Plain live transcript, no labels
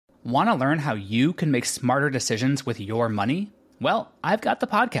Want to learn how you can make smarter decisions with your money? Well, I've got the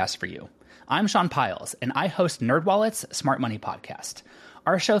podcast for you. I'm Sean Piles, and I host NerdWallet's Smart Money Podcast.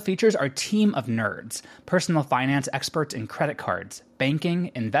 Our show features our team of nerds, personal finance experts in credit cards,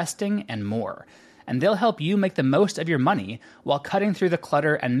 banking, investing, and more. And they'll help you make the most of your money while cutting through the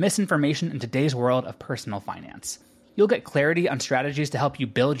clutter and misinformation in today's world of personal finance. You'll get clarity on strategies to help you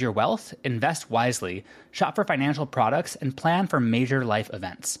build your wealth, invest wisely, shop for financial products, and plan for major life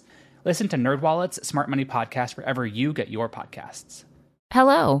events. Listen to NerdWallet's Smart Money Podcast wherever you get your podcasts.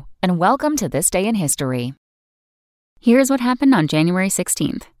 Hello, and welcome to This Day in History. Here's what happened on January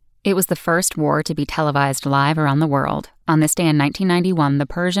 16th. It was the first war to be televised live around the world. On this day in 1991, the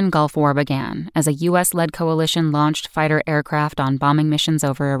Persian Gulf War began as a U.S.-led coalition launched fighter aircraft on bombing missions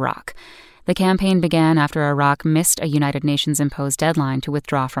over Iraq. The campaign began after Iraq missed a United Nations-imposed deadline to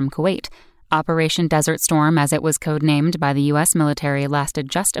withdraw from Kuwait. Operation Desert Storm, as it was codenamed by the U.S. military, lasted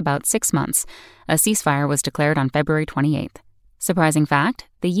just about 6 months. A ceasefire was declared on February 28th. Surprising fact,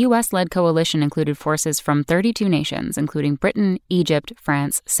 the U.S.-led coalition included forces from 32 nations, including Britain, Egypt,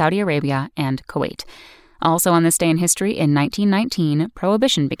 France, Saudi Arabia, and Kuwait. Also on this day in history, in 1919,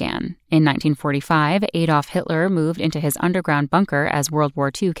 Prohibition began. In 1945, Adolf Hitler moved into his underground bunker as World War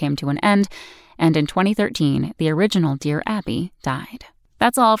II came to an end. And in 2013, the original Dear Abby died.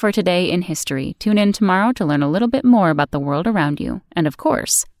 That's all for today in history. Tune in tomorrow to learn a little bit more about the world around you. And of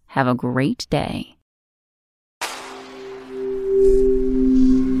course, have a great day.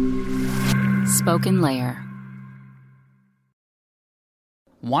 Spoken Layer.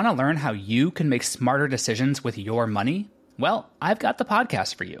 Want to learn how you can make smarter decisions with your money? Well, I've got the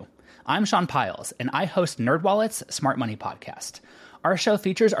podcast for you. I'm Sean Piles, and I host NerdWallet's Smart Money Podcast. Our show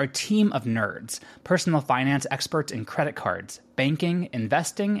features our team of nerds, personal finance experts in credit cards, banking,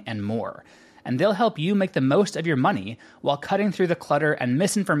 investing, and more. And they'll help you make the most of your money while cutting through the clutter and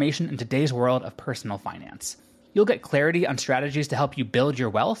misinformation in today's world of personal finance. You'll get clarity on strategies to help you build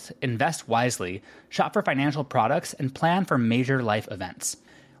your wealth, invest wisely, shop for financial products, and plan for major life events.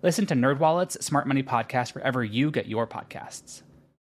 Listen to NerdWallet's Smart Money Podcast wherever you get your podcasts.